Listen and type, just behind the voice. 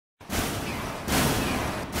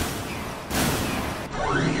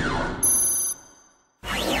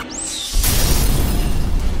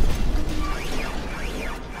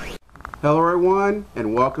Hello everyone,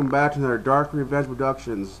 and welcome back to another Dark Revenge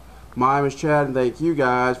Productions. My name is Chad, and thank you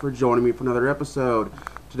guys for joining me for another episode.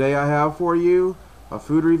 Today I have for you a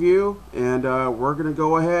food review, and we're going to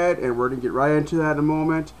go ahead and we're going to get right into that in a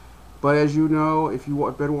moment. But as you know, if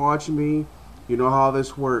you've been watching me, you know how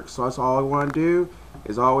this works. So that's all I want to do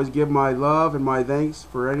is always give my love and my thanks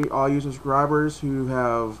for all you subscribers who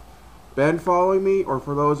have been following me, or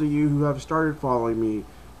for those of you who have started following me.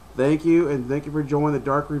 Thank you, and thank you for joining the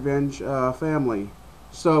Dark Revenge family.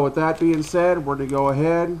 So with that being said, we're going to go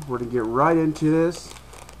ahead, we're going to get right into this.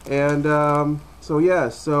 And I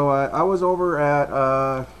was over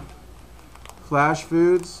at Flash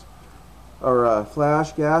Foods, or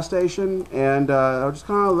Flash gas station, and I was just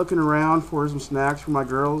kind of looking around for some snacks for my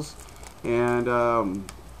girls. And so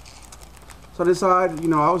I decided,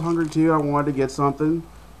 I was hungry too, I wanted to get something.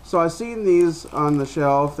 So I seen these on the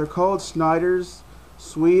shelf. They're called Snyder's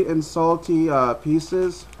sweet and salty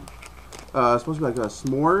pieces. It's supposed to be like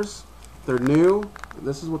s'mores. They're new.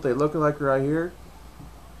 This is what they look like right here.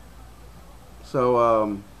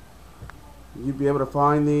 So you'd be able to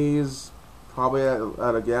find these probably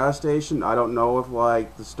at a gas station. I don't know if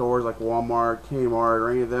like the stores like Walmart, Kmart, or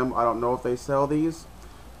any of them, I don't know if they sell these,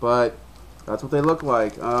 but that's what they look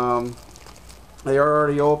like. They are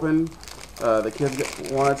already open. The kids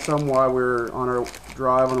wanted some while we were on our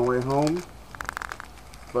drive on the way home.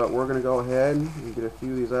 But we're going to go ahead and get a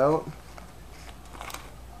few of these out.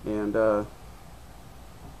 And that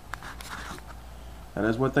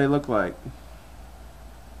is what they look like.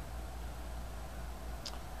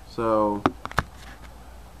 So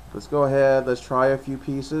let's go ahead, let's try a few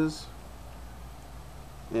pieces.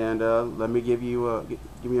 And let me give me a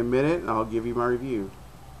minute and I'll give you my review.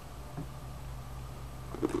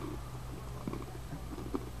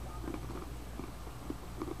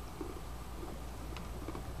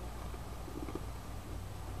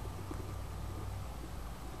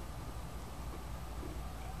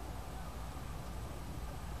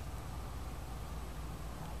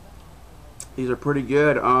 These are pretty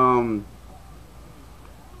good.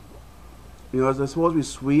 They're supposed to be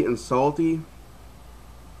sweet and salty.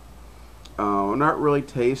 I'm not really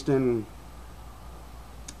tasting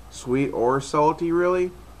sweet or salty,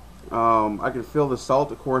 really. I can feel the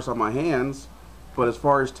salt, of course, on my hands, but as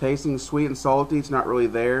far as tasting sweet and salty, it's not really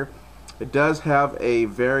there. It does have a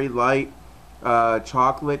very light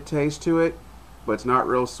chocolate taste to it, but it's not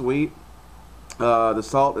real sweet. The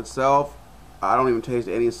salt itself, I don't even taste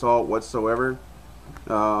any salt whatsoever.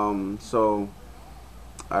 So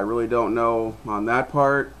I really don't know on that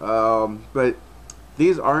part. But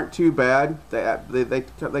these aren't too bad. They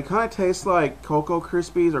kind of taste like Cocoa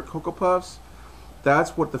Krispies or Cocoa Puffs.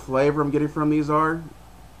 That's what the flavor I'm getting from these are.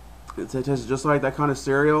 It tastes just like that kind of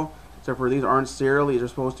cereal, except for these aren't cereal. These are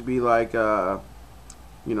supposed to be like,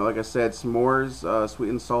 like I said, s'mores, sweet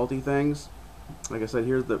and salty things. Like I said,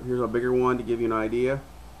 here's a bigger one to give you an idea.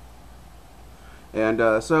 And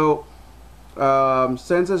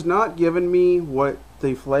since it's not giving me what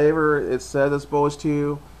the flavor it says it's supposed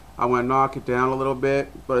to, I'm going to knock it down a little bit.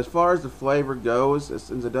 But as far as the flavor goes,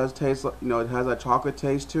 since it does taste like, it has that chocolate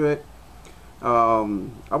taste to it,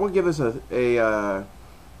 I'm going to give this I'm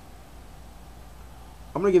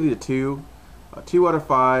going to give you a 2 out of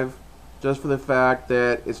 5, just for the fact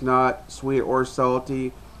that it's not sweet or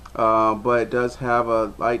salty, but it does have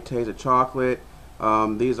a light taste of chocolate.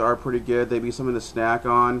 These are pretty good. They'd be something to snack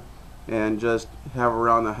on and just have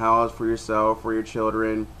around the house for yourself, for your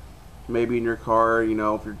children, maybe in your car.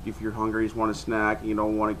 If you're hungry, you just want a snack, and you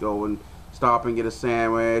don't want to go and stop and get a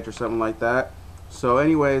sandwich or something like that. So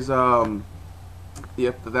anyways,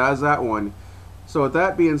 yep, that is that one. So with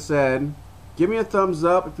that being said, give me a thumbs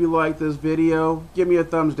up if you like this video. Give me a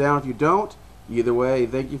thumbs down if you don't. Either way,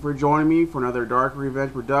 thank you for joining me for another Dark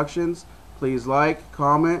Revenge Productions. Please like,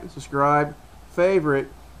 comment, subscribe, favorite,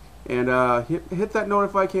 and hit that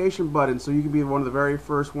notification button so you can be one of the very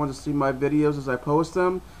first ones to see my videos as I post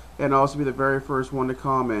them, and also be the very first one to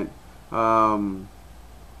comment. Follow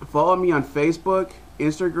me on Facebook,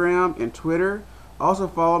 Instagram, and Twitter. Also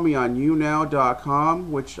follow me on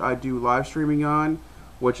YouNow.com, which I do live streaming on,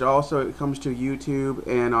 which also comes to YouTube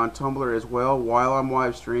and on Tumblr as well while I'm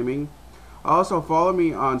live streaming. Also follow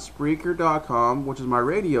me on Spreaker.com, which is my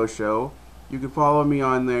radio show. You can follow me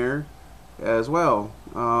on there as well.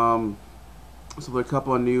 So there are a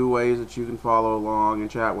couple of new ways that you can follow along and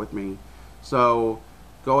chat with me. So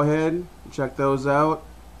go ahead and check those out.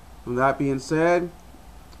 With that being said,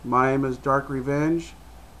 my name is Dark Revenge.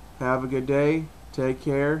 Have a good day. Take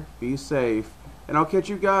care. Be safe. And I'll catch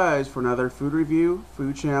you guys for another food review,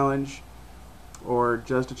 food challenge, or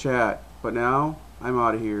just a chat. But now, I'm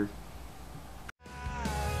out of here.